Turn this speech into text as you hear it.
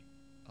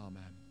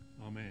Amen.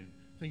 Amen.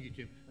 Thank you,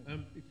 Jim.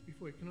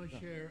 Before, can I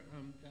share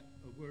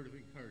a word of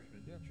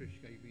encouragement that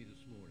Trish gave me this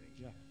morning?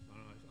 Yeah. I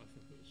thought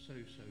it was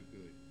so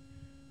good.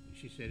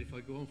 She said, if I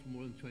go on for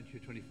more than 20 or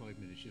 25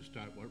 minutes, you'll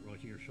start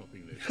writing your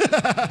shopping list.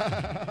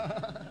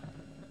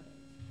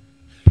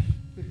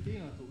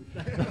 15, I thought we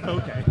said.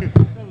 Okay.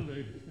 That'll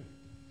do.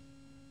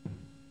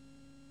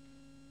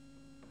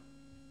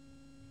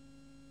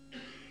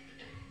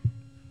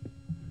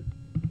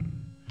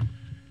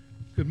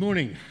 Good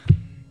morning.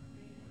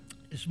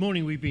 This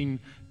morning we've been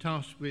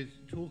tasked with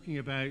talking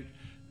about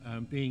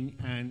being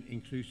an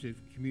inclusive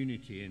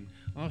community and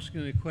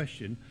asking the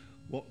question,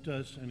 what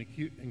does an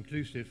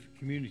inclusive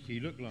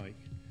community look like?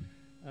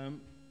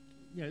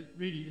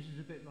 Really this is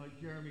a bit like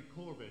Jeremy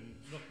Corbyn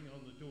knocking on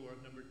the door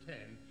at number 10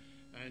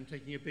 and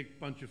taking a big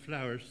bunch of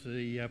flowers to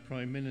the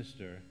Prime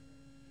Minister.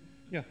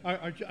 Yeah,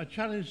 our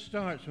challenge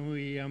starts when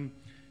we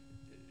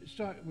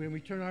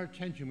turn our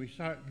attention, we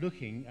start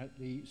looking at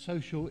the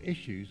social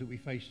issues that we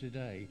face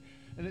today.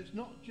 And it's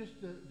not just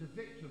the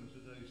victims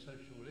of those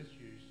social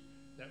issues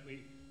that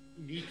we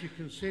need to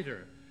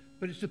consider,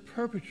 but it's the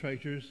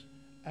perpetrators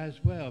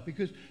as well,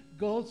 because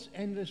God's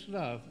endless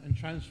love and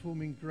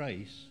transforming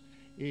grace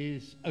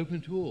is open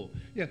to all.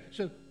 Yeah,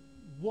 so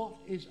what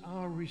is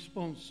our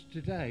response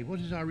today? What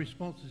is our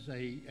response as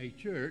a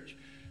church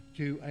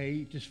to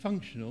a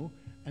dysfunctional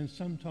and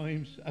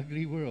sometimes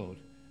ugly world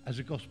as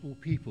a gospel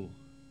people?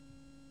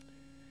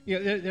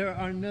 There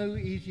are no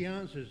easy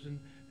answers,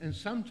 and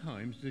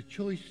sometimes the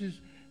choices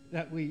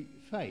that we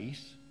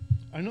face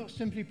are not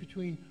simply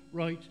between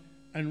right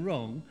and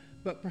wrong,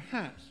 but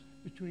perhaps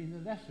between the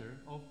lesser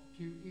of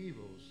two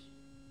evils.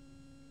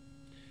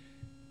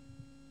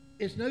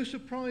 It's no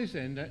surprise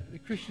then that the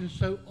Christians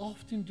so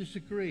often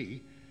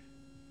disagree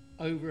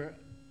over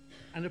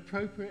an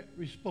appropriate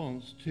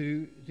response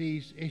to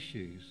these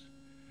issues.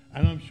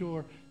 And I'm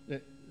sure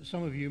that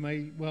some of you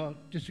may well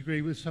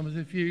disagree with some of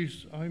the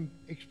views I'm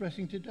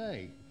expressing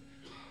today.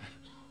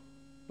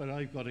 But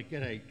I've got a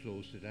get out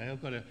clause today.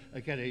 I've got a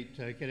get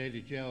out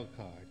of jail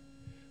card.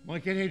 My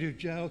get out of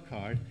jail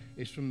card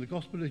is from the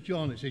Gospel of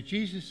John. It says,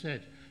 Jesus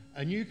said,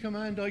 "A new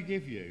command I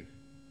give you,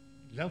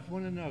 love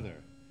one another.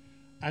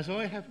 As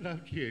I have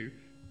loved you,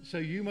 so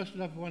you must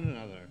love one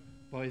another.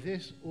 By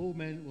this all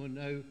men will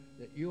know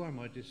that you are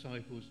my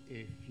disciples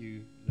if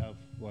you love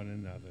one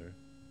another."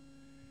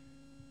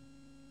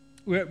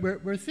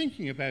 We're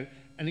thinking about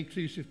an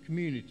inclusive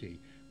community,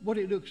 what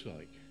it looks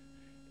like,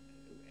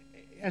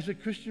 as a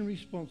Christian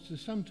response to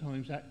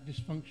sometimes that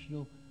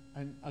dysfunctional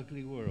and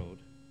ugly world.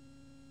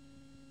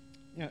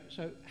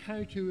 So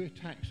how to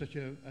attack such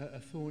a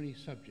thorny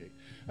subject?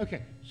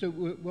 Okay, so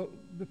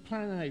the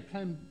plan A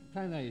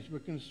is we're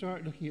going to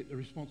start looking at the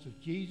response of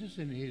Jesus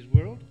in his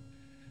world,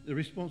 the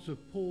response of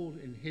Paul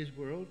in his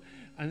world,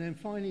 and then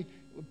finally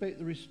about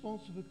the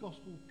response of the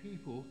gospel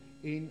people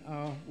in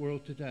our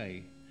world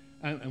today.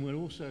 And we'll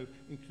also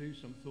include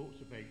some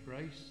thoughts about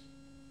grace.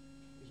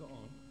 Is it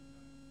on?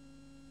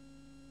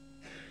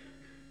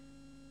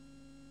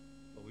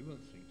 Well, we won't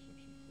think some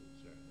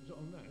thoughts there. Is it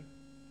on now?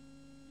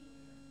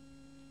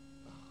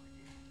 Oh,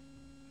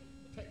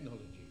 yeah.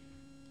 Technology.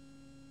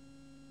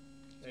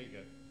 There you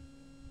go.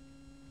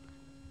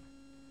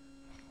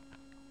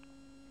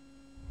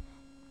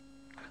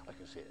 I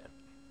can see it then.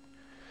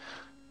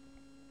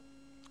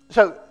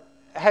 So,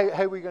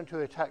 how are we going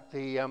to attack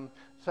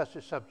such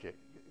a subject?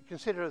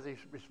 Consider the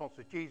response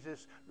of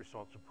Jesus,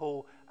 response of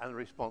Paul, and the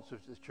response of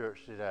the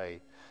church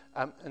today.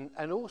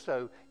 And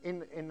also,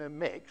 in the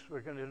mix,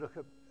 we're going to look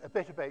at a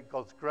bit about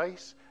God's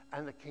grace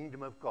and the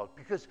kingdom of God,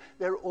 because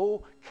they're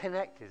all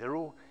connected, they're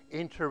all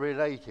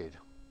interrelated.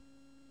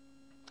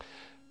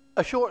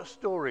 A short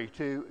story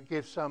to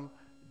give some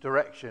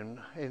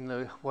direction in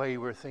the way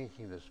we're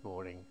thinking this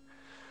morning.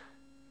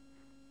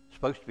 It's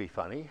supposed to be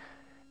funny.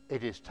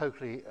 It is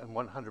totally and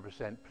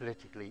 100%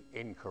 politically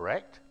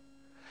incorrect,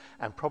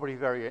 and probably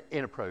very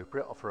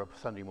inappropriate for a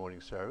Sunday morning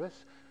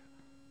service,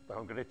 but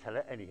I'm going to tell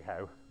it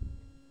anyhow.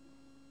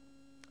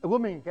 A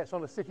woman gets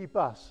on a city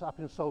bus up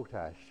in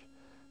Saltash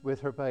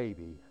with her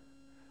baby.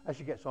 As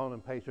she gets on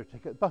and pays her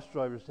ticket, the bus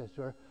driver says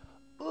to her,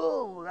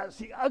 "Oh, that's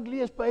the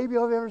ugliest baby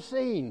I've ever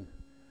seen."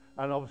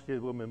 And obviously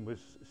the woman was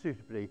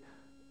suitably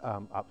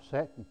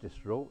upset and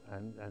distraught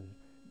and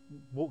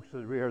walks to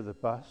the rear of the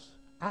bus,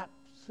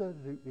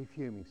 absolutely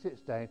fuming,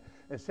 sits down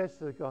and says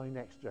to the guy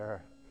next to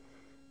her,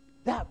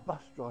 "That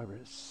bus driver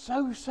is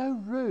so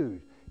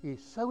rude. He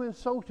so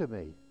insulted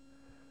me."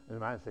 And the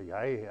man said,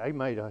 "Hey,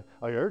 mate, I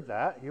heard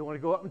that. You want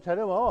to go up and tell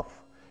him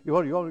off? You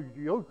go. No,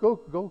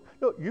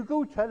 you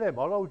go tell him.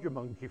 I'll hold your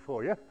monkey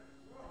for you."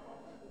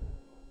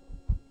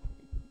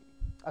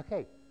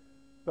 Okay,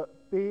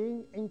 but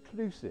being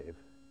inclusive,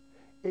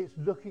 it's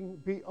looking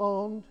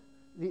beyond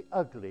the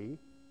ugly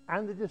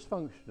and the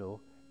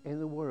dysfunctional in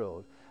the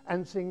world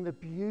and seeing the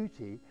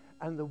beauty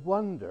and the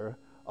wonder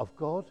of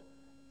God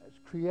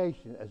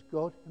creation as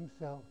God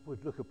himself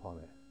would look upon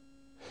it.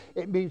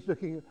 It means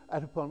looking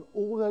upon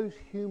all those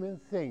human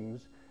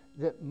things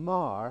that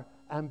mar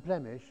and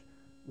blemish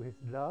with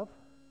love,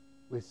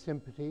 with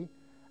sympathy,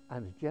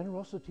 and a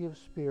generosity of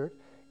spirit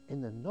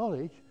in the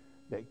knowledge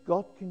that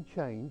God can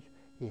change.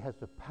 He has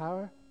the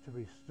power to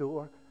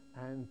restore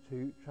and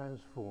to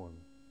transform.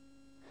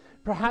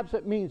 Perhaps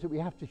it means that we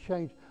have to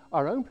change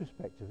our own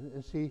perspective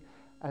and see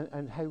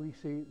and how we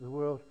see the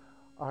world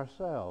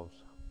ourselves.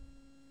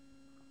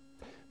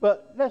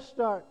 But let's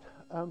start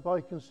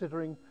by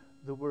considering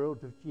the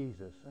world of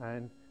Jesus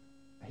and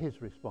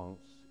his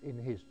response in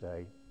his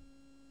day.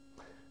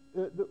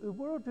 The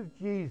world of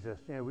Jesus,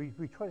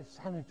 we try to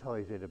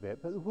sanitize it a bit,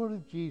 but the world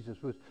of Jesus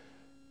was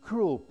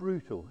cruel,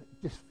 brutal,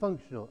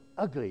 dysfunctional,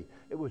 ugly.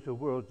 It was a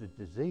world of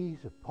disease,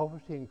 of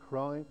poverty and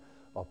crime,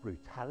 of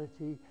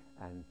brutality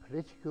and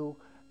political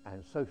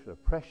and social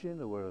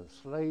oppression, a world of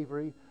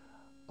slavery,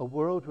 a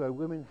world where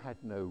women had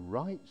no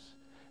rights.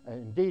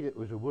 Indeed, it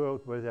was a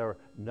world where there were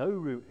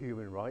no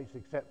human rights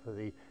except for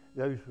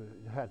those who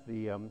had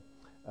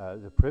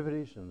the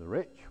privileged and the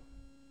rich.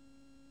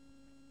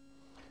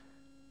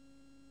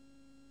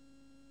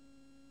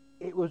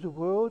 It was a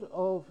world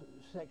of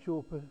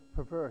sexual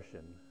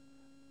perversion,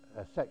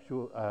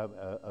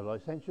 a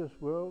licentious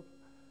world,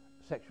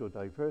 sexual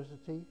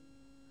diversity,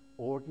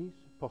 orgies,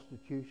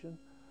 prostitution,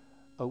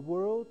 a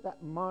world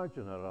that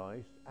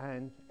marginalized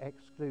and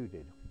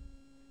excluded.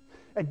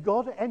 And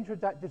God entered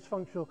that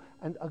dysfunctional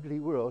and ugly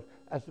world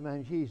as the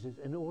man Jesus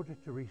in order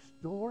to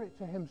restore it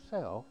to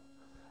himself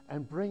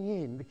and bring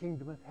in the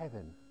kingdom of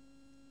heaven.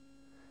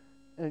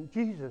 And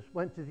Jesus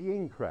went to the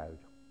in crowd,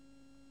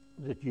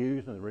 the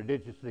Jews and the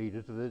religious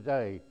leaders of the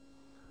day.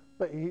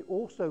 But he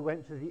also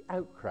went to the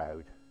out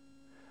crowd.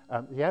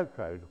 The out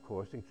crowd, of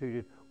course,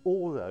 included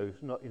all those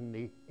not in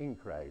the in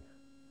crowd.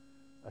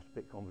 That's a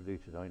bit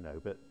convoluted, I know,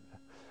 but...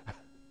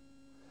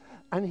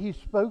 And he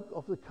spoke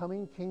of the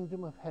coming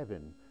kingdom of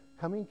heaven,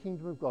 coming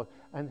kingdom of God,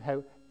 and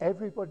how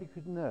everybody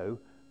could know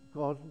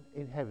God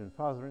in heaven,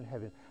 Father in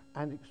heaven,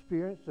 and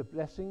experience the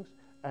blessings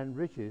and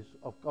riches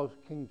of God's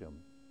kingdom.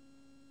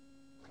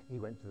 He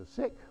went to the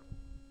sick,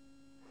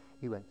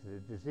 he went to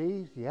the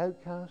diseased, the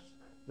outcasts,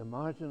 the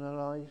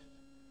marginalized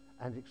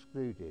and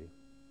excluded.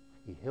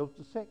 He healed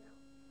the sick,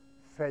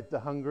 fed the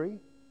hungry,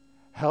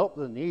 helped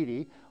the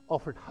needy,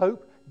 offered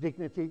hope,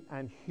 dignity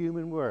and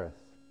human worth.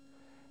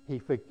 He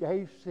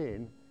forgave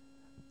sin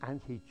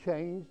and he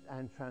changed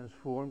and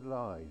transformed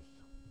lives.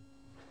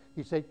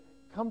 He said,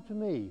 "Come to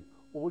me,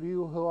 all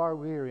you who are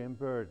weary and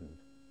burdened,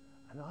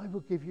 and I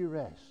will give you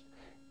rest.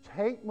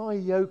 Take my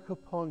yoke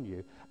upon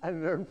you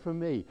and learn from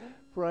me,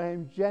 for I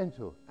am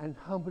gentle and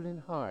humble in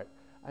heart,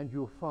 and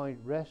you'll find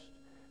rest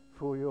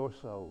for your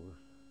souls."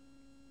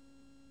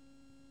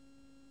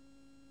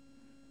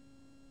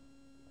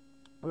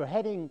 We're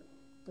heading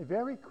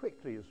very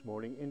quickly this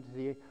morning into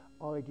the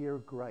idea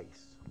of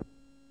grace.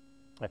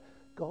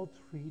 God's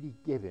freely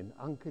given,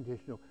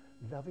 unconditional,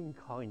 loving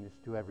kindness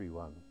to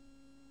everyone.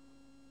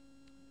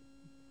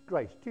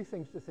 Grace, two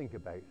things to think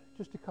about,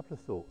 just a couple of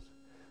thoughts.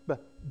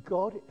 But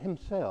God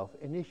himself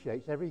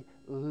initiates every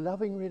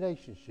loving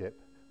relationship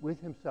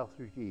with himself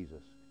through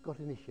Jesus. God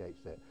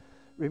initiates it.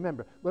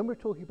 Remember, when we're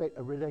talking about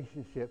a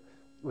relationship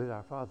with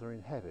our Father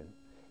in heaven,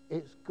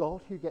 it's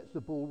God who gets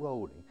the ball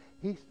rolling.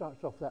 He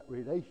starts off that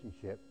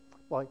relationship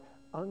by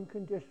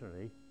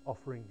unconditionally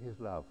offering his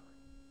love.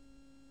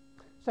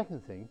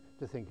 Second thing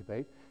to think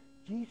about,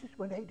 Jesus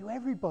went out to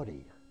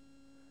everybody.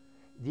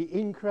 The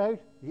in crowd,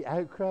 the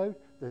out crowd,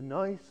 the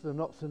nice, the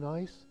not so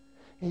nice.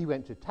 He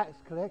went to tax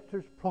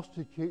collectors,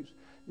 prostitutes,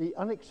 the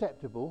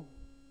unacceptable,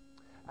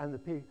 and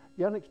the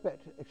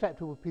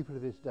unacceptable people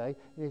of his day.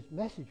 And his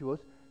message was,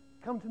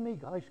 "Come to me,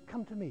 guys,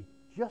 come to me,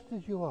 just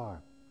as you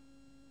are."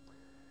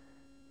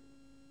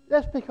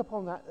 Let's pick up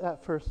on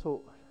that first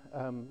thought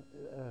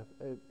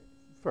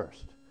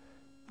first.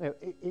 Now,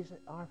 it is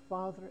our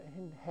Father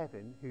in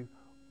heaven who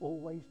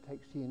always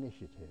takes the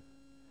initiative.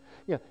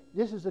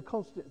 This is a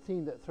constant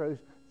theme that throws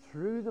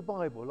through the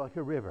Bible like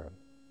a river.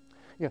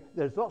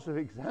 There's lots of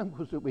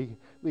examples that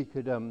we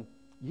could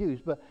use,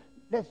 but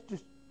let's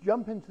just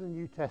jump into the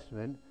New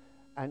Testament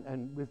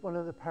and with one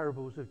of the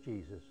parables of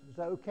Jesus. Is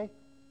that okay?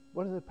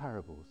 One of the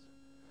parables.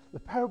 The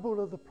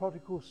parable of the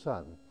prodigal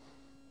son.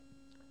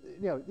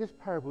 This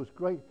parable is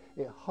great.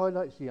 It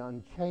highlights the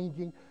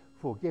unchanging,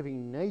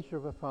 forgiving nature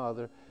of a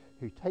father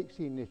who takes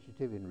the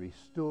initiative in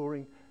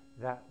restoring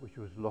that which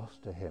was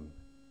lost to him.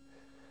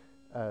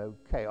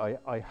 Okay,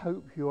 I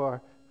hope you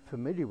are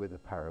familiar with the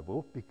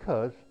parable,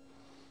 because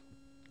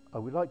I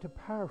would like to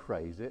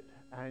paraphrase it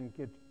and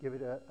give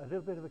it a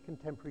little bit of a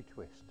contemporary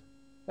twist.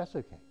 That's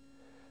okay.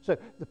 So,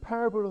 the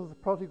parable of the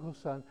prodigal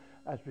son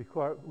as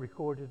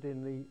recorded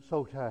in the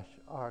Saltash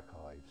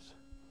archives.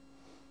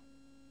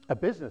 A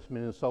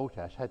businessman in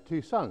Saltash had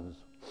two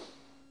sons.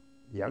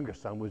 The younger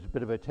son was a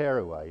bit of a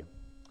tearaway,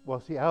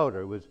 whilst the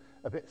elder was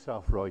a bit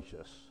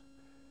self-righteous,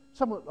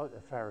 somewhat like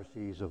the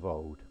Pharisees of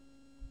old.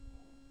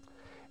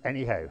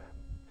 Anyhow,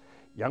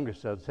 younger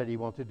son said he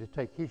wanted to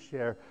take his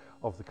share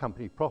of the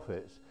company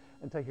profits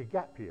and take a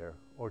gap year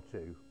or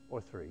 2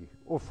 or 3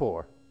 or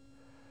 4.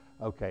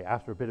 Okay,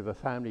 after a bit of a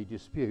family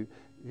dispute,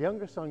 the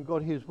younger son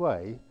got his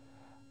way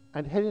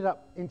and headed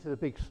up into the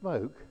big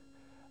smoke,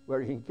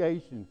 where he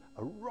engaged in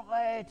a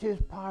riotous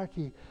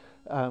party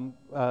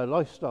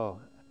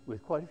lifestyle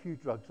with quite a few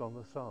drugs on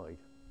the side.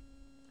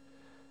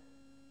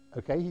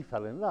 Okay, he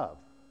fell in love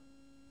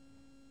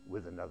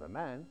with another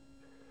man,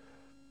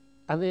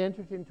 and they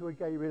entered into a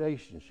gay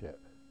relationship.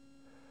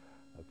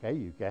 Okay,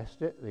 you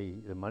guessed it,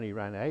 the money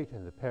ran out,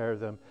 and the pair of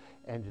them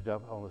ended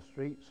up on the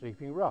street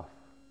sleeping rough.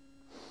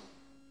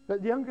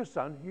 But the younger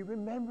son, he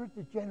remembered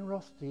the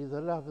generosity,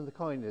 the love and the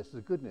kindness,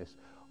 the goodness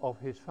of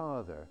his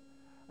father,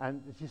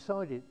 and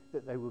decided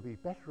that they would be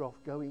better off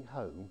going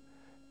home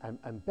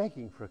and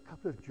begging for a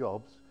couple of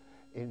jobs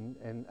and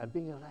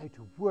being allowed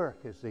to work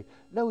as the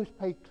lowest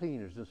paid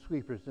cleaners and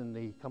sweepers in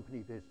the company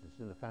business,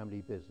 in the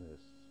family business.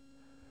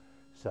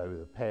 So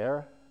the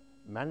pair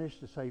managed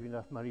to save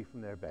enough money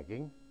from their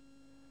begging,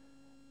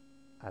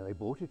 and they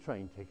bought a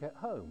train ticket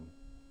home.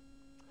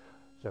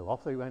 So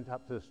off they went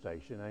up to the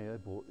station, and they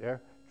bought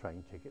their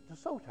train ticket to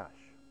Saltash.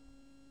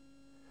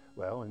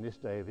 Well, in this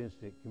day of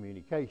instant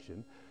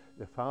communication,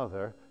 the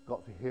father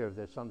got to hear of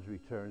their son's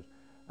returns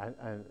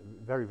and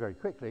very, very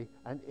quickly,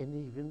 and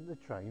in even the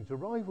train's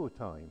arrival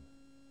time.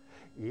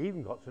 He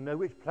even got to know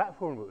which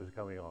platform it was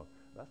going on.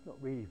 That's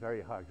not really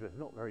very hard, because there's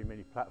not very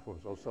many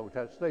platforms on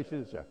Saltash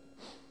Station, is there?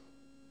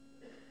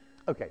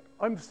 Okay,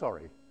 I'm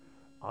sorry.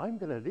 I'm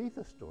going to leave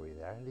the story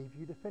there and leave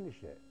you to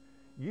finish it.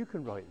 You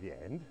can write the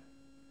end,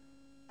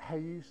 how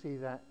you see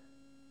that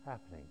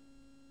happening.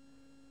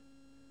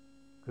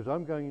 Because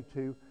I'm going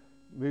to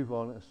move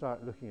on and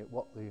start looking at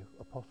what the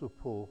Apostle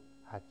Paul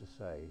had to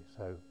say.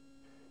 So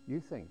you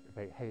think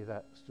about how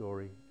that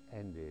story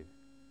ended.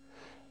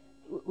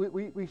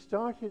 We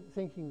started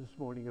thinking this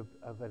morning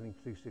of an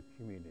inclusive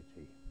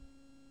community.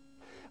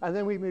 And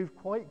then we moved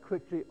quite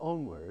quickly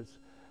onwards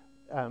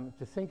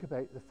to think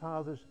about the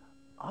Father's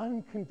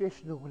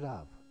unconditional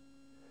love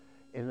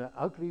in an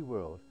ugly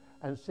world,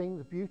 and seeing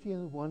the beauty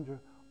and the wonder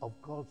of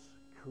God's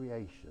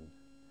creation.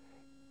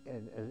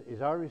 And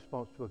is our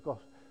response to a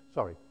gospel.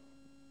 Sorry.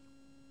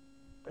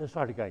 Let's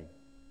start again.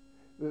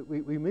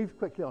 We moved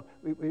quickly on.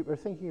 We were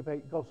thinking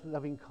about God's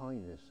loving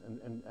kindness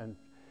and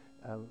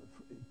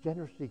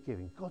generously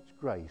giving, God's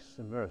grace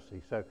and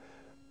mercy. So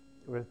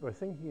we're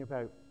thinking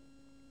about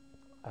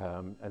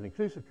an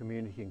inclusive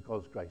community and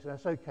God's grace.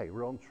 That's okay,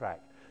 we're on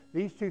track.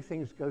 These two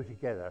things go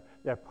together.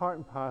 They're part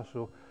and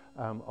parcel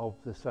of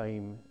the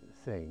same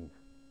thing.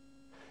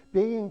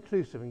 Being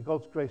inclusive and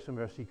God's grace and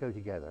mercy go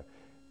together.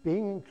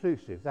 Being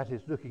inclusive, that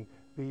is looking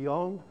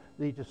beyond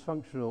the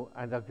dysfunctional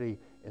and ugly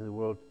in the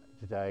world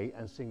today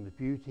and seeing the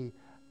beauty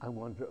and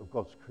wonder of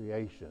God's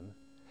creation,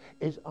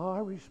 is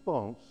our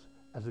response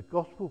as a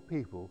gospel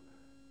people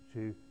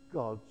to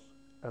God's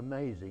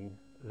amazing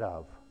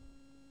love.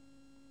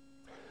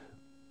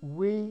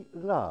 We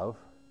love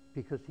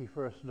because he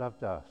first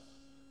loved us.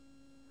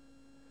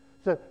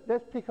 So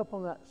let's pick up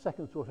on that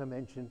second thought I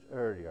mentioned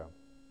earlier.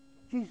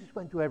 Jesus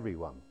went to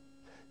everyone.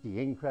 The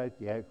in crowd,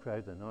 the out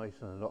crowd, the nice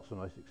and the not so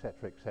nice,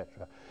 etc.,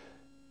 etc.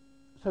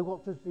 So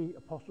what does the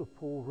Apostle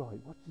Paul write?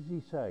 What does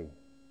he say?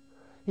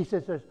 He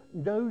says there's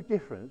no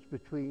difference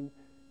between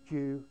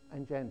Jew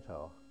and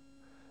Gentile.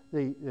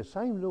 The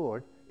same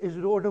Lord is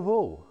Lord of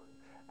all,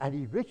 and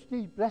he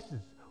richly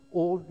blesses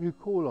all who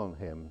call on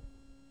him.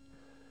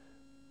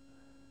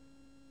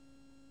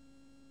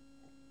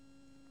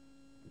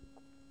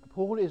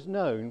 Paul is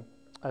known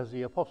as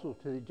the apostle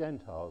to the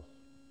Gentiles,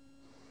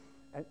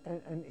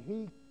 and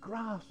he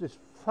grasps this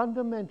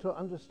fundamental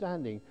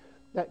understanding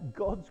that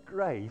God's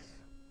grace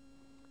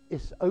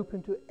is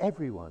open to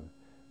everyone,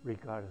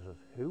 regardless of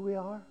who we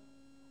are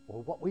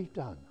or what we've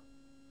done.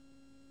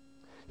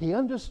 He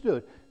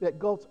understood that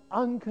God's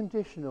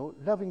unconditional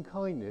loving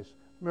kindness,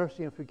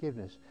 mercy and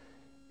forgiveness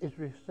is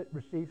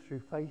received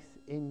through faith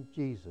in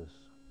Jesus.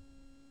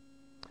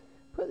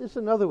 Put this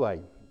another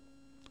way.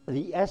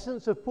 The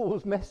essence of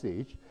Paul's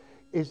message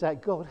is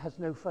that God has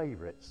no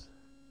favorites.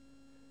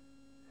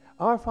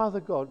 Our Father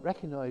God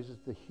recognizes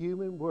the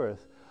human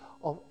worth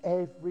of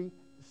every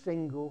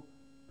single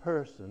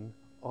person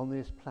on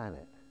this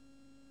planet.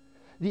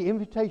 The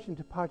invitation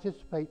to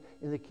participate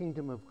in the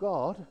kingdom of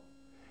God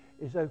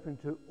is open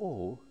to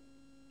all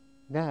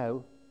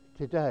now,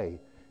 today.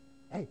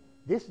 Hey,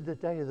 this is the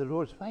day of the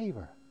Lord's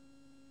favor.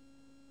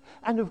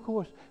 And of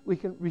course, we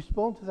can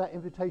respond to that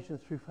invitation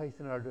through faith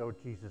in our Lord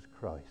Jesus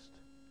Christ.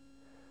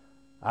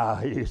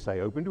 You say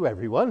open to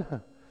everyone.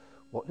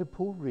 What did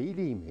Paul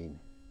really mean?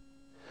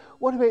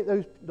 What about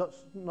those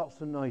not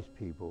so nice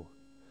people?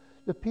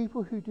 The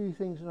people who do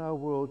things in our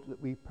world that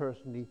we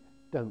personally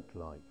don't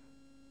like.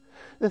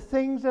 The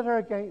things that are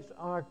against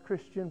our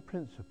Christian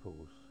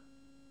principles.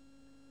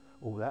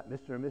 Oh, that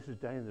Mr. and Mrs.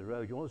 down the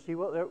road, you want to see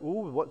what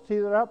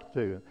they're up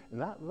to?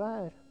 And that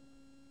bad.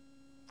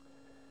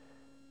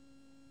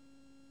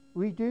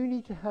 We do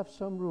need to have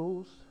some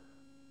rules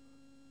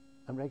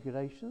and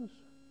regulations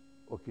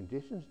or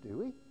conditions, do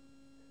we?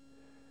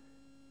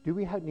 Do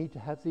we need to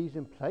have these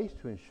in place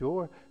to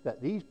ensure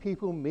that these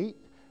people meet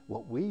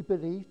what we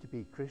believe to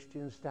be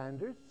Christian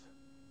standards?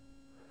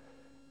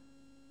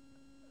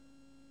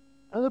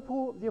 And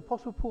the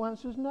Apostle Paul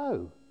answers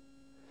no.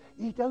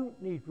 You don't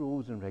need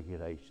rules and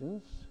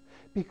regulations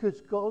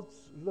because God's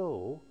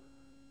law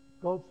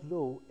God's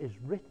law is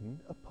written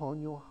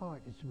upon your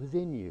heart. It's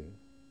within you.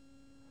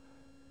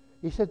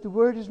 He said the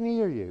word is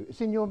near you.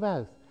 It's in your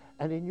mouth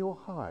and in your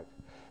heart.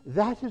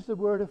 That is the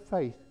word of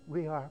faith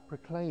we are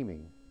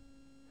proclaiming.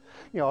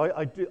 You know,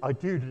 I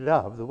do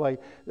love the way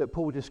that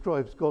Paul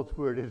describes God's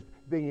word as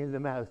being in the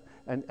mouth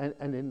and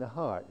in the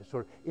heart,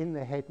 sort of in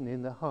the head and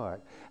in the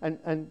heart.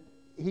 And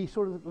he's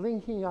sort of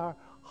linking our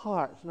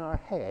hearts and our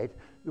head,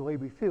 the way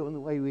we feel and the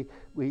way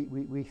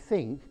we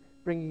think,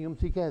 bringing them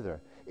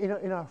together.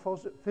 In our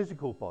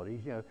physical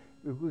bodies, you know,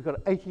 we've got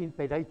 18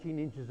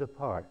 inches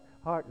apart,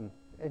 heart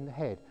and the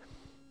head.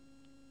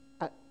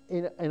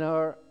 In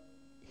our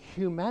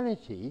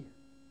humanity,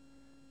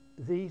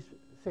 these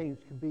things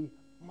can be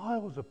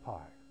miles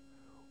apart.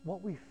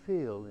 What we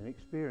feel and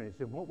experience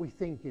and what we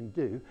think and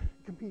do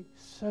can be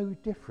so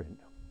different.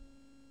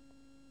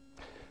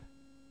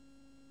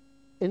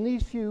 In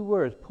these few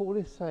words, Paul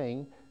is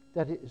saying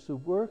that it is the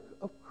work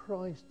of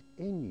Christ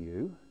in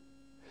you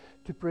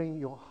to bring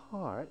your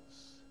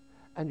hearts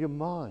and your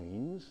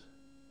minds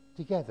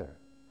together.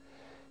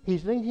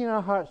 He's linking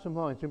our hearts and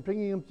minds and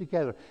bringing them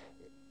together.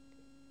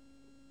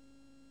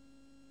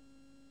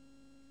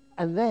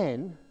 And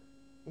then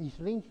he's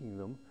linking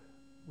them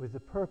with the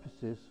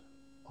purposes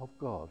of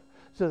God,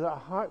 so that our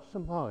hearts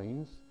and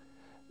minds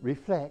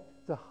reflect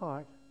the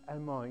heart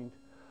and mind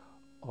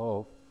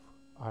of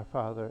our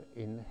Father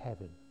in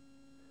heaven.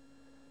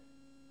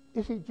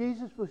 You see,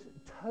 Jesus was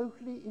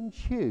totally in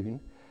tune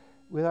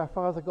with our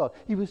Father God.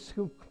 He was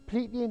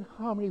completely in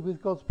harmony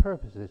with God's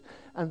purposes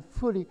and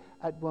fully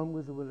at one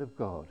with the will of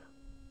God.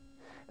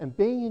 And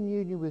being in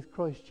union with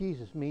Christ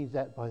Jesus means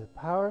that by the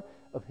power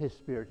of his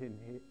Spirit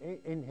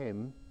in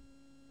him,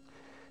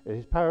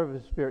 his power of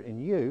his Spirit in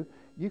you,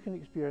 you can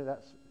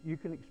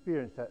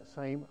experience that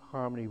same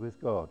harmony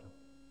with God.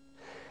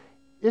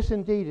 This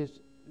indeed is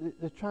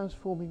the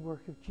transforming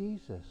work of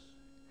Jesus.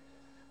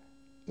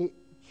 It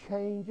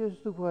changes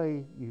the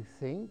way you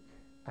think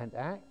and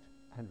act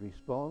and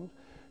respond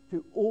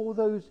to all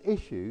those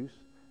issues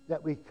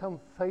that we come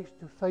face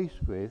to face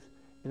with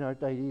in our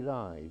daily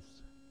lives.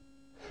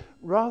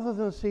 Rather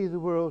than see the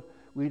world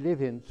we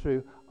live in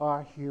through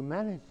our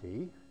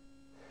humanity,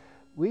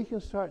 we can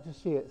start to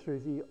see it through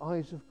the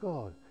eyes of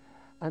God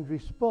and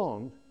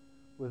respond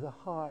with the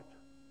heart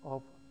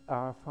of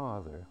our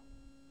Father.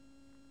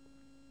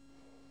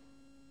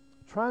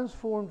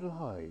 Transformed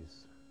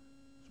lives.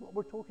 That's what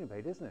we're talking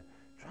about, isn't it?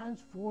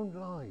 Transformed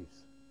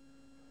lives.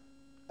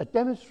 A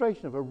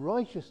demonstration of a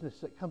righteousness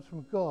that comes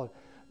from God,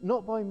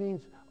 not by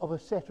means of a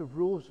set of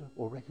rules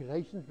or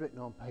regulations written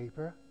on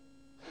paper,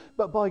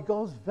 but by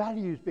God's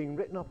values being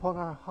written upon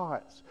our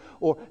hearts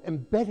or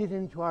embedded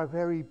into our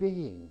very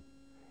being,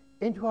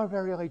 into our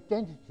very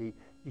identity,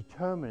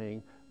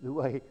 determining the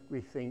way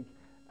we think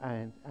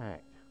and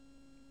act.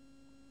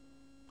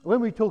 When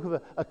we talk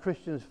of a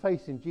Christian's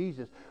faith in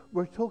Jesus,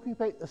 we're talking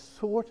about the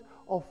sort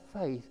of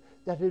faith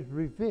that is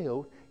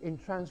revealed in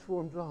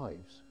transformed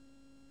lives.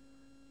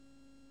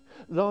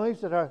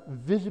 Lives that are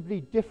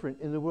visibly different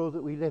in the world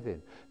that we live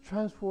in.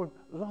 Transformed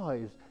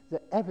lives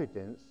that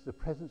evidence the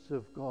presence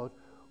of God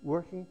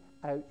working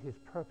out his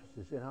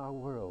purposes in our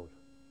world.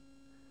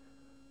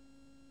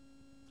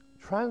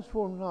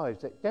 Transformed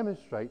lives that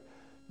demonstrate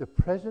the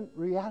present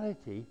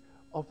reality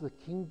of the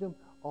kingdom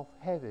of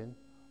heaven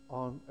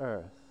on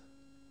earth.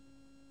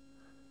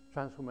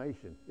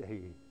 Transformation.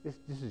 This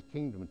is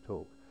kingdom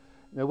talk.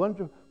 No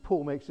wonder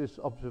Paul makes this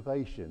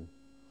observation.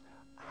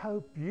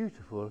 How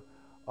beautiful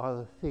are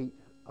the feet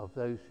of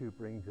those who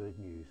bring good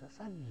news. That's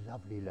a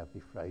lovely,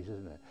 lovely phrase,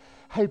 isn't it?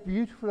 How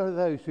beautiful are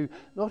those who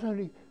not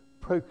only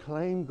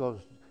proclaim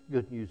God's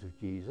good news of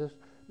Jesus,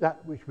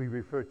 that which we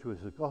refer to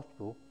as the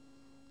gospel,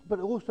 but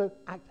also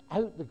act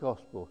out the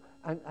gospel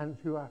and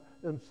who are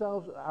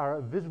themselves are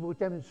a visible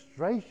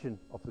demonstration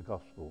of the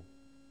gospel.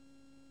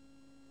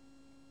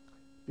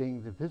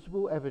 Being the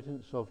visible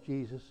evidence of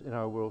Jesus in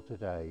our world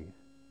today.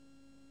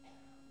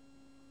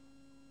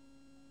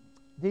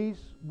 These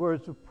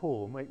words of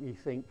Paul make me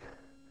think,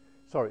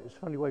 sorry, it's a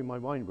funny way my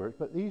mind works,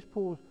 but these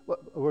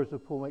words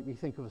of Paul make me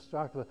think of the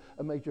start of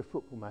a major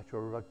football match or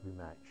a rugby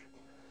match.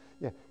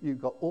 Yeah,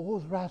 you've got all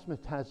the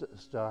razzmatazz at the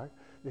start,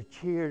 the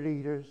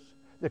cheerleaders,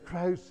 the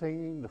crowd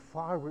singing, the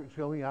fireworks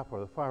going up,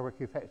 or the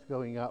firework effects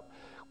going up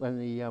when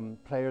the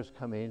players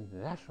come in,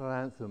 the national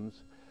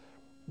anthems,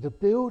 the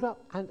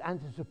build-up and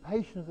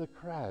anticipation of the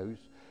crowds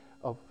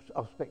of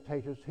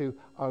spectators who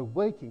are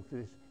waiting for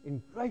this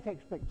in great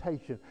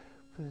expectation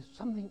for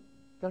something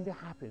going to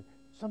happen,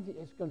 something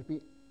that's going to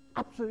be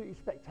absolutely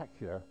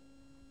spectacular.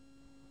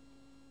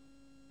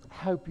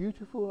 How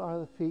beautiful are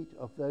the feet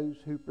of those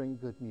who bring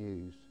good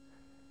news.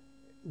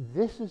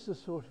 This is the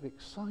sort of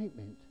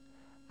excitement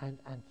and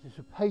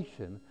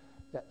anticipation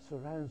that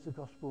surrounds the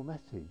gospel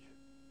message.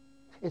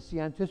 It's the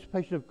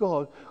anticipation of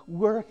God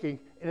working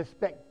in a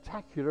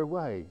spectacular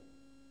way.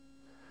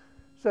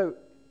 So,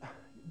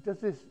 does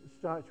this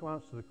start to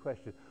answer the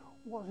question,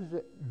 what does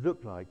it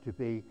look like to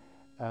be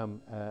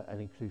an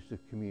inclusive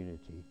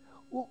community?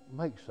 What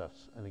makes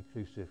us an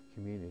inclusive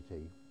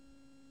community?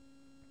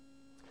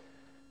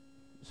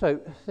 So,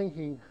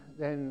 thinking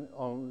then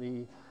on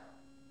the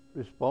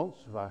response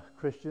of our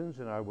Christians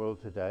in our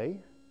world today,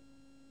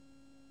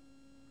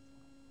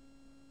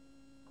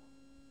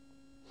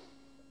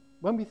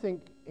 when we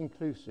think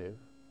inclusive,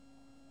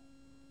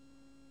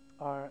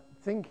 our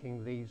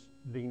thinking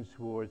leans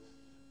towards,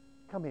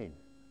 come in,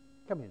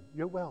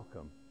 you're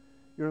welcome,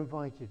 you're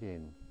invited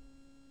in.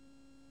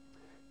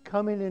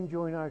 Come in and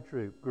join our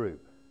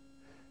group.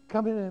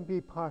 Come in and be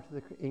part of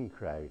the in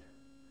crowd.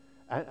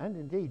 And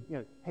indeed,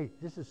 hey,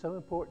 this is so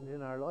important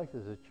in our life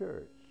as a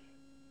church.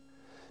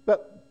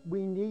 But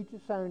we need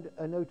to sound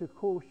a note of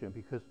caution,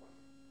 because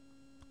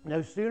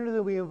no sooner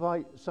than we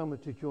invite someone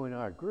to join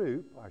our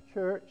group, our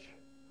church,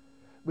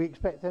 we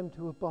expect them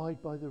to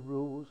abide by the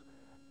rules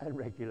and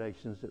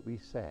regulations that we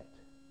set.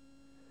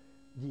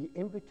 The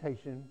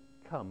invitation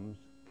comes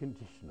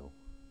conditional.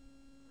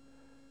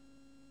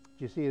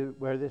 Do you see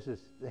where this is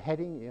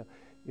heading?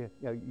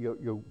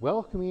 You're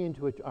welcoming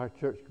into our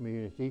church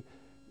community.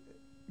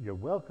 You're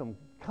welcome.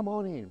 Come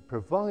on in,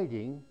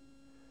 providing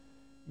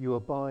you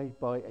abide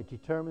by a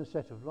determined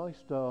set of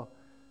lifestyle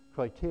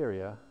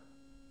criteria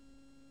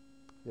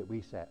that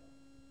we set.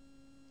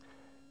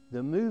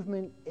 The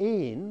movement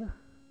in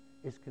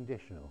is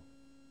conditional.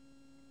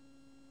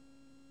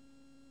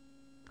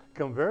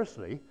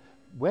 Conversely,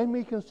 when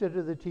we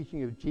consider the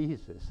teaching of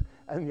Jesus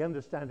and the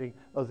understanding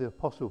of the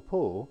Apostle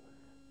Paul,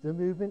 the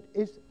movement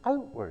is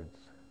outwards.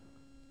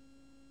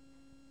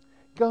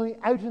 Going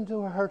out into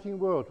a hurting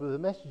world with a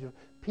message of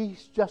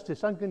peace,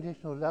 justice,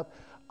 unconditional love,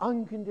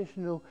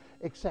 unconditional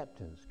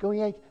acceptance.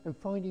 Going out and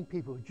finding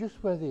people just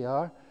where they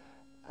are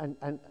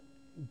and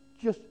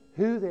just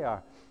who they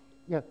are.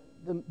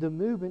 The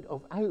movement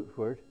of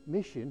outward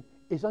mission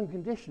is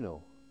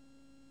unconditional.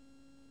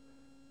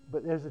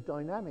 But there's a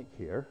dynamic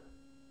here.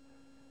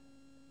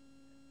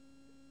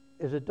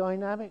 There's a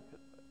dynamic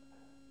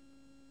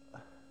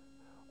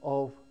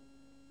of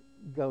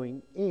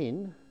coming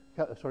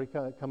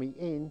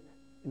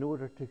in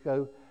order to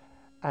go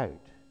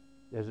out.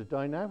 There's a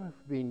dynamic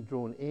of being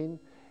drawn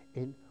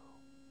in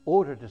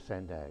order to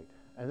send out.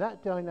 And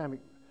that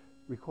dynamic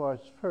requires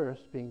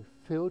first being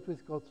filled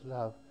with God's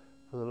love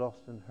for the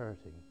lost and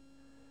hurting,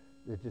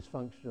 the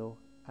dysfunctional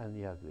and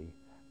the ugly.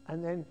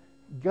 And then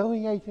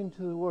going out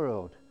into the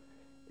world,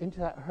 into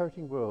that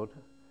hurting world,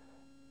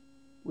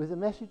 with a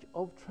message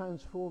of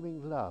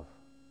transforming love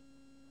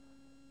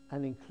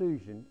and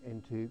inclusion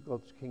into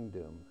God's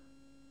kingdom.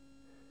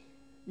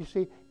 You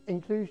see,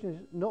 inclusion is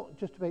not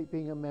just about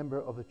being a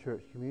member of a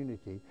church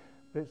community,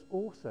 but it's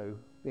also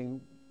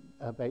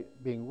about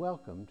being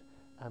welcomed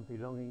and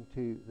belonging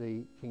to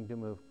the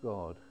kingdom of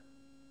God.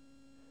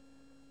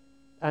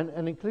 And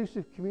an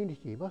inclusive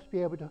community must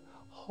be able to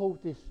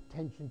hold this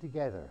tension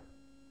together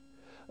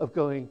of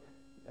coming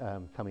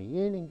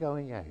in and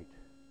going out.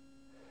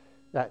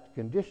 That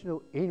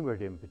conditional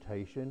inward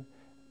invitation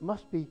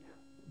must be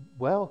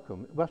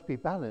welcome, must be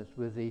balanced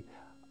with the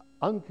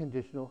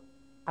unconditional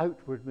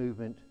outward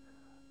movement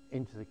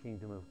into the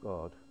kingdom of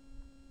God.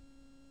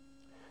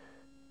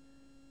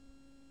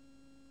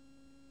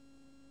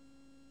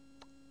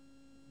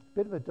 It's a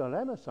bit of a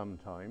dilemma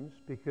sometimes,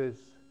 because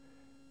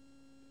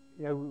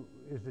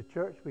as the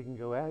church we can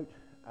go out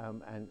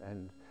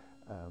and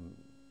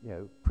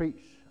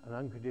preach an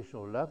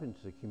unconditional love into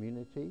the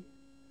community,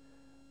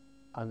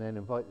 and then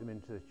invite them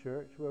into the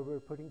church where we're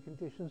putting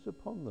conditions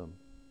upon them.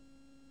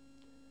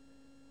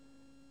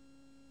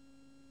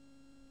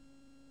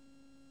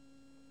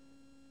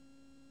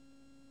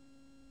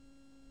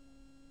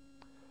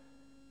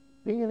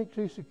 Being an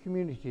inclusive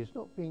community is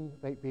not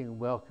about being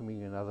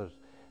welcoming in others,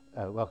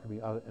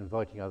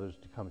 inviting others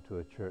to come to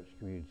a church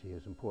community,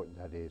 as important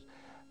that is.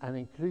 An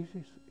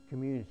inclusive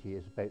community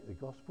is about the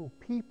gospel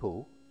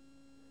people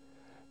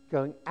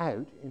going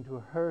out into a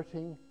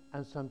hurting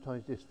and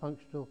sometimes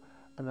dysfunctional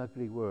and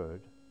ugly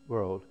world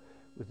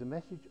with the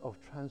message of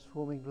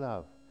transforming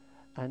love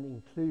and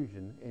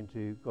inclusion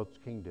into God's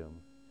kingdom.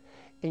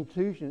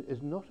 Inclusion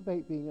is not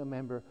about being a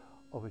member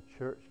of a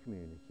church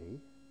community.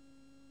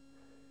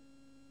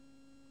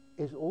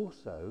 Is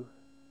also,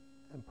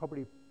 and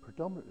probably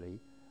predominantly,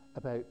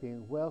 about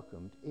being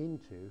welcomed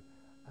into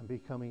and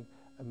becoming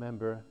a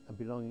member and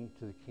belonging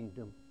to the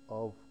kingdom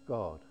of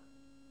God.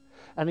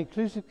 An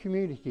inclusive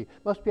community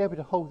must be able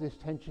to hold this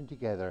tension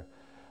together,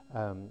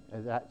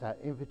 that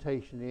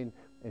invitation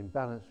in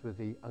balance with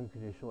the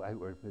unconditional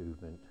outward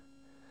movement.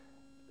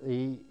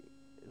 The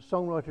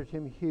songwriter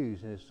Tim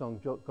Hughes, in his song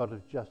God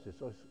of Justice,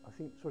 I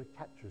think sort of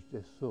captures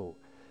this thought.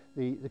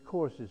 The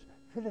chorus is,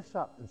 fill us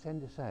up and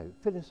send us out.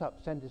 Fill us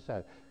up, send us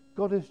out.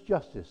 God is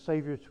justice,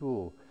 Saviour to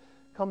all.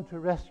 Come to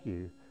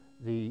rescue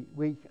the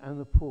weak and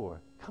the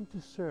poor. Come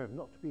to serve,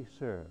 not to be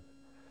served.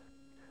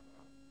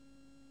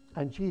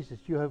 And Jesus,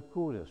 you have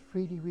called us.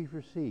 Freely we've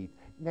received.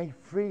 Nay,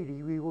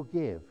 freely we will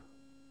give.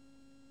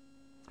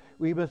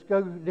 We must go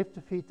lift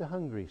to feed the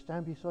hungry,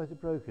 stand beside the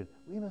broken.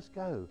 We must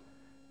go.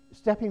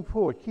 Stepping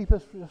forward, keep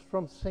us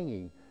from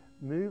singing.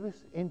 Move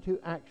us into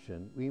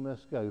action. We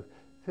must go.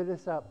 Fill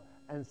us up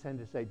and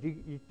send us out. Do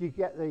you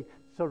get the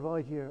sort of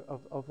idea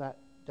of that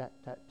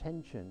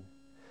tension?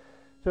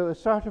 So a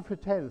starter for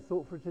 10,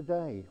 thought for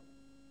today.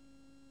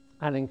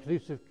 An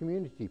inclusive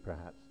community,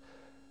 perhaps.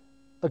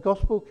 A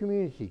gospel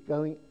community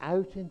going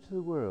out into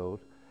the world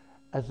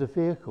as the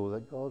vehicle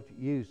that God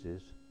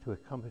uses to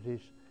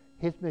accomplish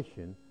his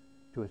mission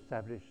to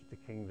establish the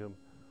kingdom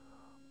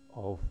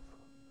of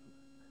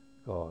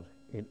God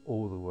in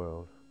all the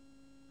world.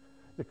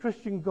 The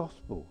Christian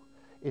gospel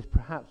is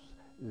perhaps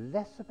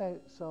less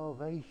about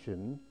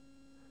salvation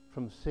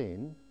from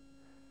sin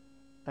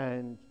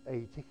and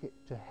a ticket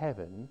to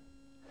heaven,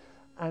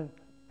 and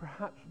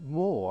perhaps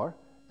more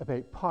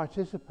about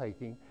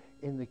participating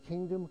in the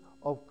kingdom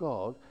of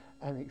God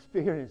and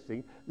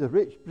experiencing the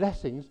rich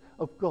blessings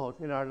of God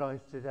in our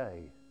lives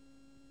today.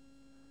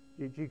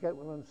 Do you get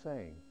what I'm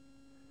saying?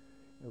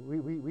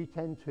 We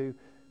tend to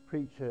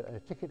preach a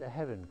ticket to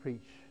heaven,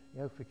 preach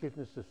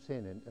forgiveness of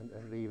sin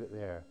and leave it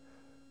there.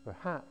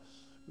 Perhaps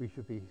we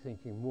should be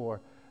thinking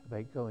more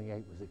about going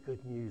out with the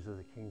good news of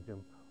the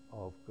kingdom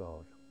of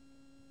God.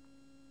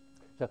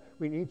 So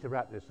we need to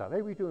wrap this up. How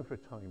are we doing for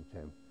time,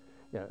 Tim?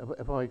 Yeah,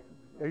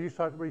 have you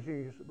started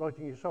writing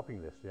your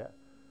shopping list yet?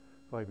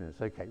 5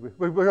 minutes, okay.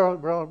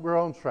 We're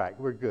on track,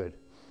 we're good.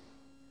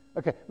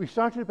 Okay, we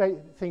started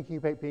thinking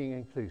about being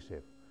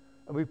inclusive.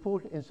 And we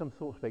brought in some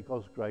thoughts about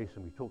God's grace,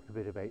 and we talked a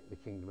bit about the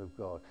kingdom of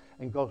God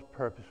and God's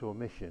purpose or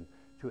mission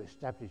to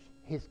establish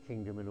his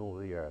kingdom in all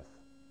the earth.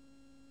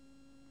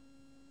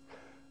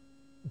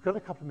 We've got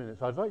a couple of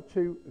minutes. I'd like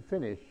to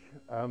finish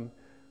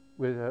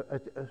with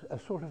a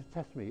sort of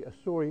testimony, a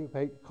story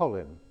about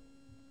Colin.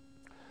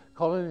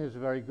 Colin is a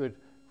very good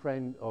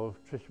friend of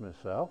Trish and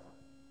myself.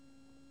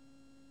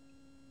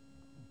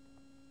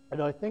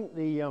 And I think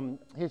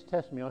his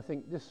testimony, I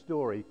think this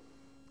story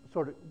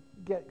sort of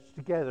gets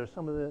together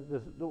some of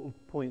the little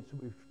points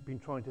that we've been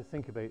trying to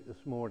think about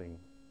this morning.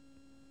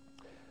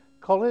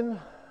 Colin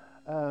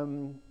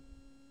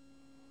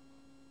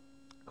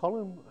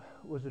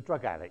was a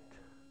drug addict,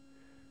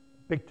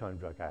 big time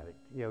drug addict.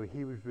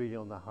 He was really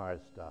on the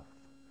hard stuff.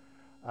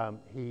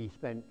 He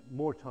spent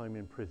more time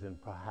in prison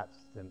perhaps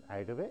than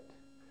out of it.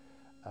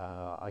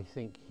 I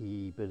think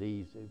he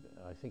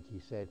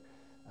said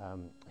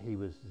he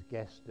was the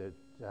guest at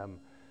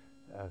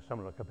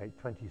something like about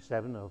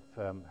 27 of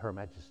Her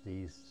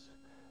Majesty's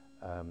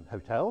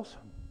hotels.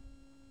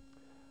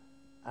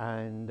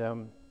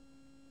 And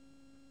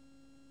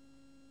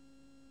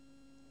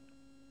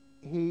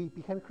he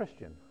became a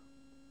Christian.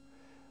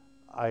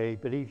 I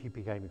believe he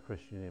became a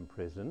Christian in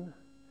prison.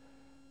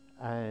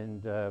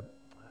 And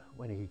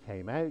when he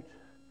came out,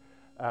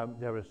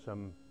 there were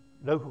some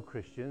local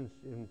Christians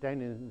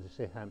down in the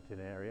Southampton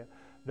area,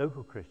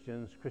 local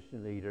Christians,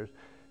 Christian leaders,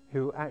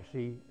 who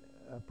actually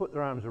put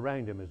their arms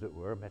around him, as it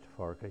were,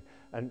 metaphorically,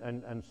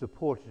 and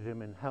supported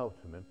him and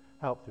helped him,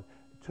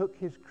 took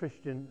his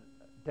Christian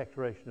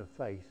declaration of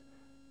faith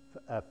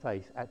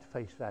at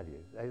face value.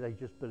 They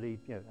just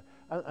believed,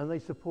 and they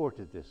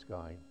supported this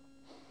guy.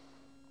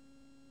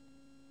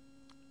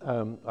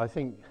 I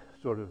think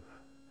sort of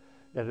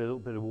let a little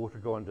bit of water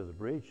go under the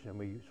bridge, and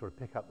we sort of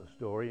pick up the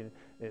story, and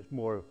it's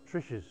more of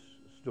Trish's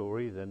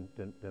story than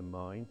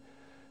mine.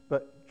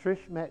 But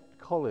Trish met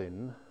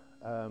Colin.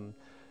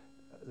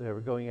 They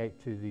were going out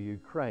to the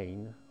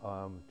Ukraine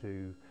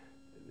to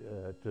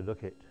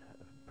look at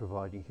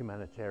providing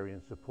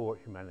humanitarian support,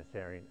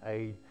 humanitarian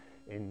aid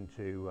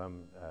into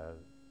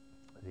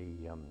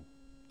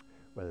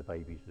where the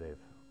babies live.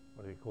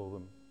 What do you call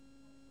them?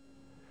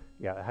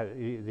 Yeah,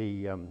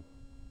 the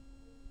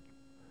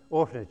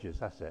orphanages.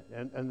 That's it.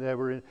 And they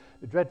were in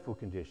a dreadful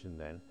condition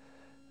then.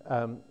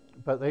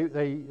 But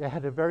they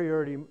had a very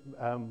early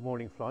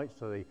morning flight,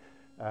 so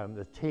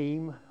the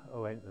team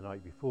went the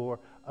night before,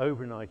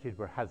 overnighted,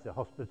 had the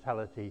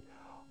hospitality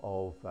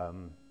of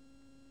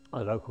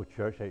a local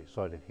church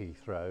outside of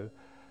Heathrow,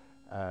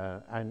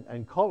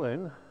 and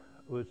Colin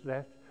was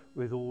left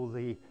with all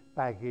the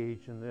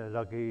baggage and the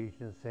luggage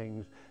and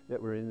things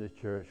that were in the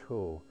church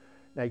hall.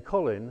 Now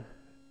Colin,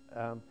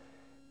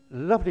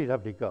 lovely,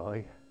 lovely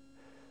guy,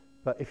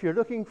 but if you're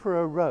looking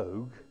for a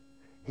rogue,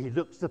 he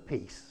looks the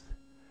piece.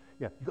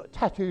 Yeah, you've got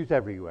tattoos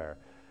everywhere.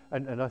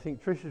 And I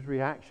think Trish's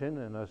reaction,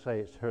 and I say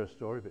it's her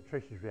story, but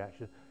Trish's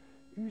reaction,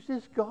 who's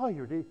this guy?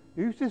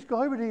 Who's this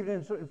guy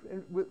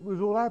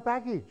with all our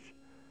baggage?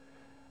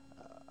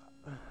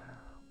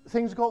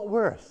 Things got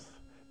worse,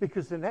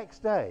 because the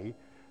next day,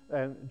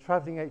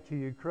 travelling out to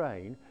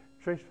Ukraine,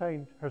 Trish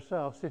found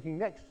herself sitting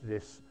next to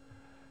this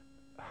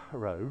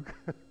rogue.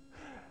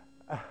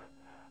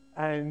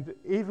 And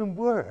even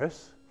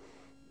worse,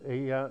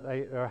 they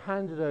are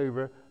handed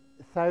over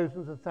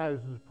thousands and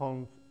thousands of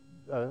pounds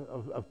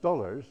of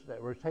dollars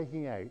that we're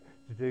taking out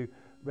to do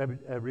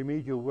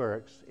remedial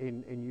works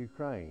in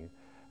Ukraine.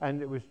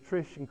 And it was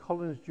Trish and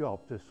Colin's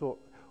job to sort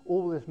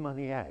all this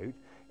money out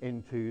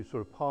into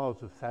sort of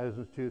piles of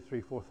thousands,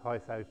 $2,000, $3,000,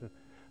 $4,000,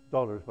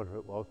 $5,000, whatever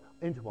it was,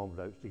 into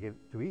envelopes to give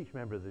to each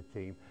member of the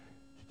team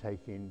to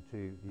take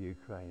into the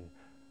Ukraine.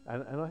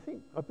 And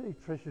I believe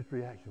Trish's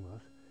reaction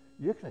was,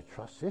 you're going to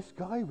trust this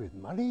guy with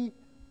money?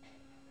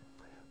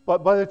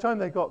 But by the time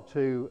they got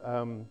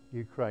to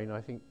Ukraine,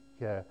 I think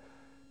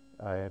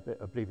I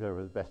believe they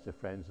were the best of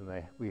friends,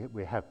 and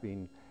we have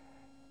been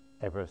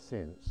ever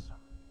since.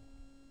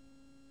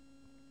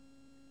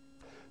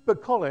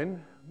 But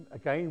Colin,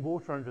 again,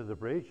 water under the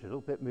bridge, a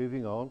little bit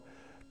moving on.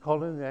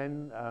 Colin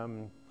then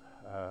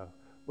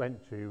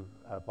went to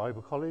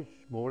Bible College,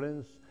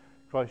 Moorlands,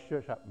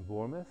 Christchurch up in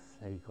Bournemouth.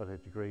 He got a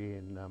degree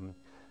in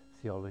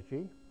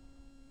theology.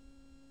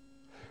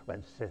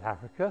 Went to South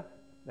Africa,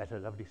 met a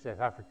lovely South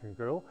African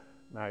girl,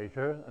 married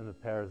her, and the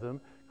pair of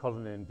them,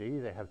 Colin and Dee,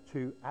 they have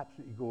 2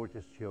 absolutely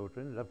gorgeous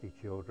children, lovely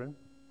children.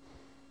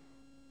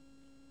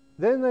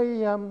 Then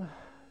they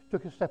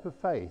took a step of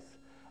faith,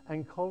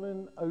 and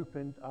Colin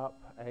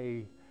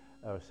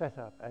set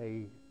up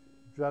a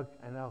drug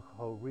and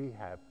alcohol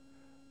rehab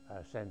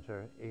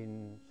centre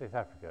in South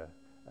Africa,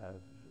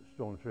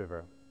 Storms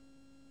River.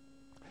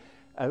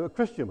 A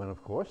Christian one,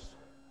 of course,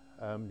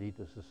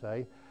 needless to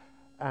say,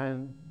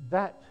 and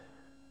that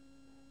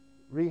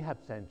rehab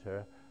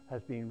centre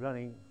has been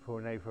running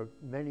for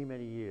many,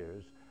 many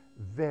years,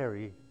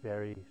 very,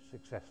 very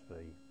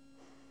successfully.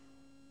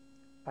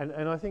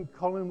 And I think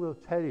Colin will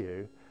tell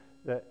you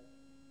that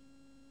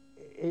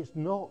it's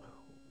not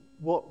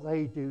what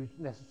they do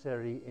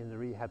necessarily in the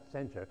rehab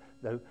centre,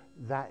 though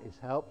that is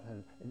helped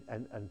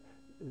and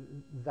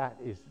that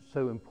is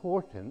so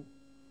important,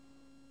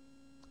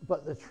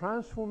 but the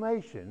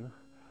transformation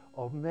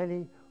of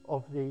many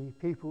of the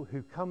people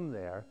who come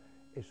there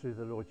is through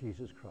the Lord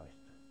Jesus Christ.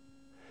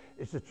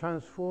 It's the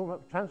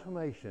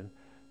transformation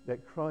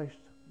that Christ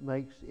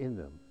makes in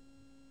them.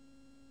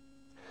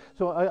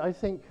 So I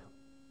think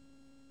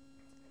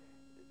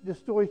the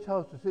story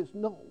tells us it's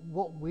not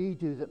what we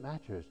do that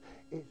matters,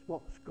 it's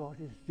what God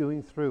is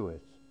doing through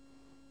us.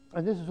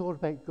 And this is all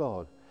about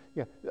God.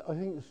 Yeah, I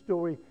think the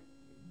story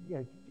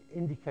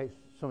indicates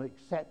some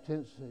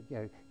acceptance,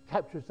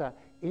 captures that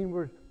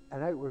inward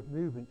and outward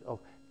movement of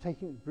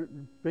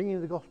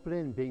bringing the gospel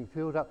in, being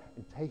filled up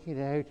and taking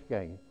it out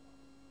again.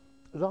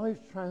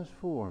 Lives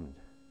transformed.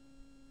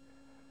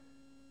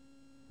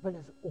 But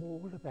it's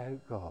all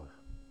about God.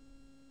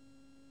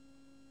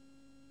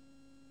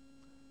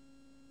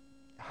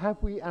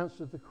 Have we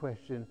answered the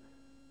question,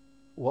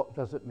 what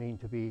does it mean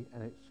to be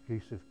an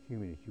exclusive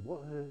community?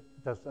 What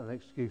does an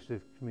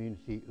exclusive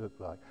community look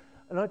like?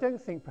 And I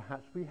don't think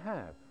perhaps we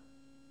have.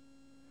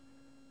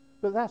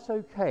 But that's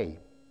okay.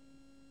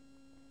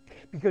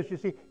 Because you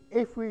see,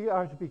 if we're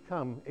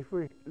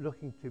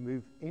looking to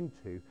move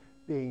into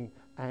being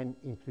an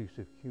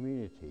inclusive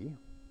community,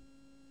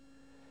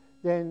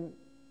 then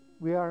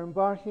we are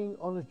embarking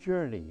on a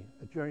journey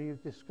of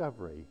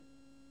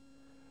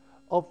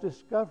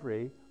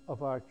discovery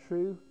of our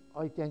true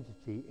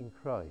identity in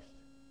Christ,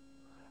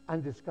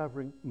 and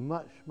discovering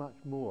much, much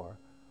more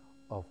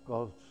of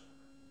God's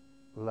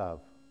love.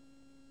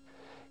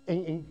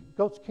 In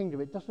God's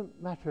kingdom, it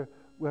doesn't matter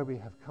where we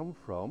have come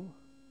from,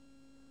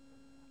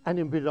 and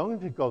in belonging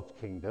to God's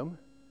kingdom,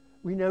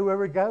 we know where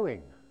we're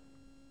going.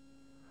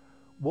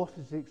 What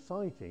is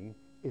exciting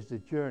is the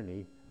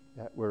journey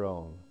that we're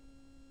on.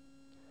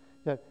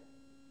 Now,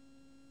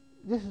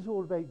 this is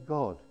all about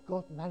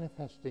God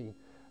manifesting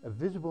a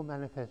visible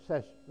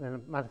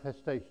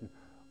manifestation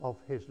of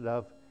his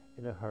love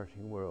in a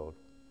hurting world.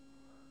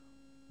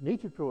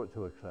 Need to draw it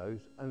to a close,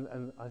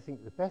 and I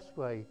think the best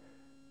way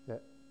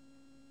that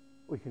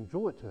we can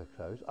draw it to a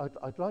close,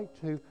 I'd like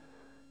to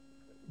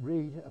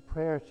read a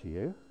prayer to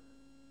you.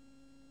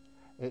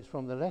 It's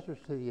from the letters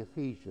to the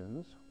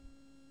Ephesians.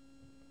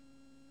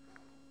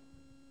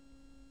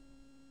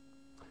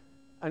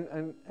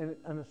 And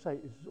I say,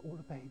 it's all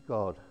about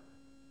God.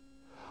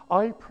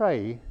 I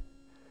pray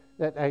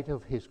that out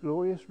of his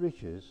glorious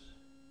riches,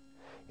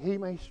 he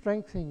may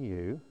strengthen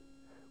you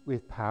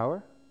with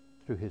power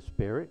through his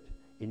Spirit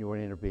in your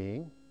inner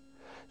being,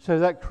 so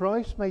that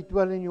Christ may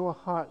dwell in your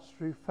hearts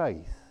through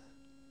faith.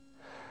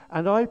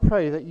 And I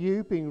pray that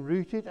you, being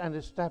rooted and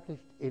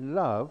established in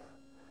love,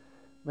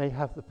 may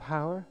have the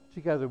power,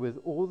 together with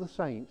all the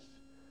saints,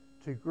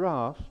 to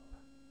grasp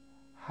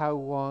how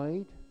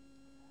wide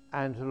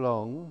and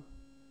long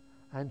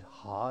and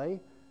high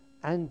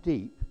and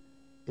deep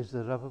is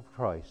the love of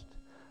Christ,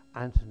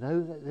 and to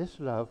know that this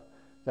love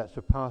that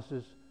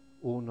surpasses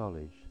all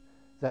knowledge,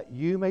 that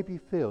you may be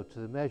filled to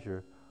the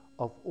measure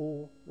of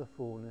all the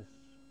fullness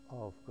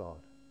of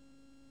God.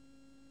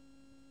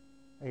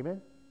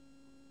 Amen?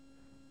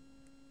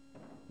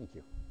 Thank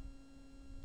you.